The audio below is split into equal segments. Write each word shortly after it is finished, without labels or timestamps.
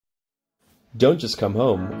Don't just come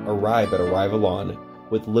home, arrive at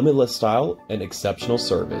A5-1 with limitless style and exceptional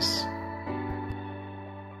service.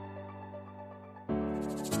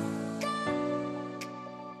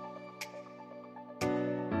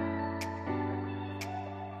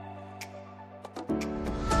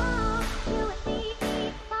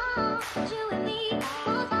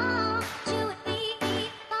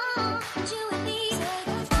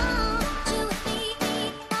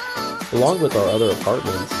 Along with our other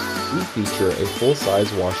apartments, we feature a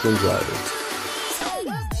full-size washer and dryer.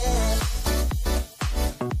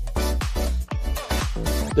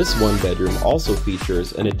 This one bedroom also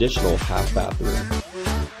features an additional half bathroom.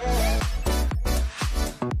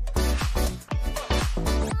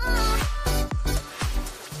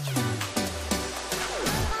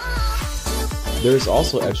 There is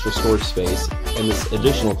also extra storage space and this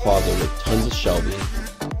additional closet with tons of shelving.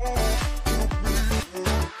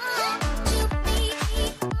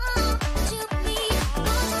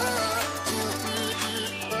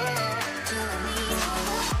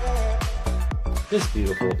 This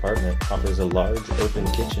beautiful apartment offers a large open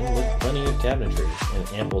kitchen with plenty of cabinetry and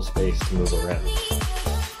ample space to move around.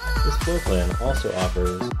 This floor plan also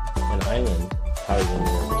offers an island housing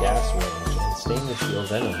your gas range and stainless steel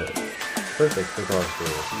vent hood, perfect for car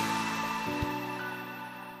storage.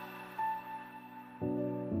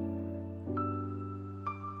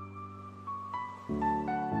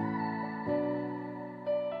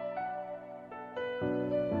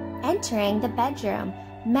 Entering the bedroom,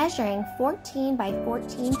 measuring 14 by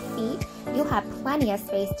 14 feet, you'll have plenty of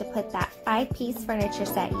space to put that 5-piece furniture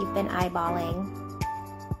set you've been eyeballing.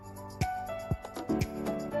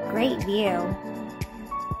 Great view.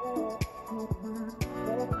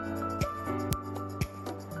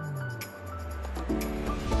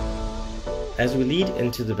 As we lead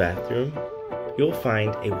into the bathroom, you'll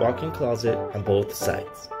find a walk-in closet on both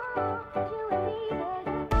sides.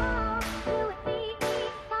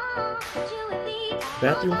 The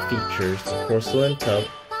bathroom features porcelain tub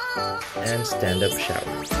and stand-up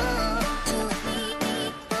shower.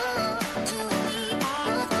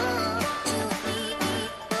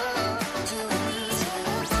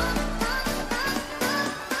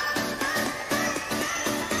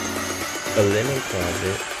 A linen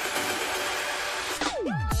closet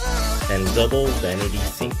and double vanity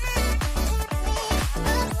sinks.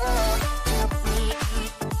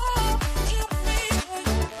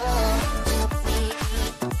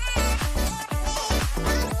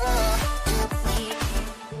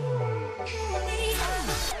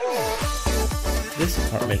 This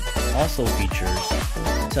apartment also features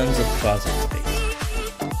tons of closet space.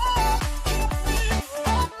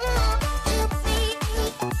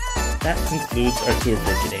 That concludes our tour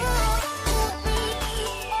for today.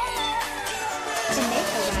 To make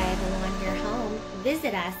A5-1 your home,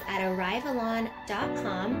 visit us at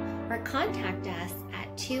A5-1.com or contact us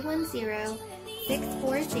at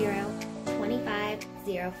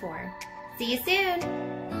 210-640-2504. See you soon!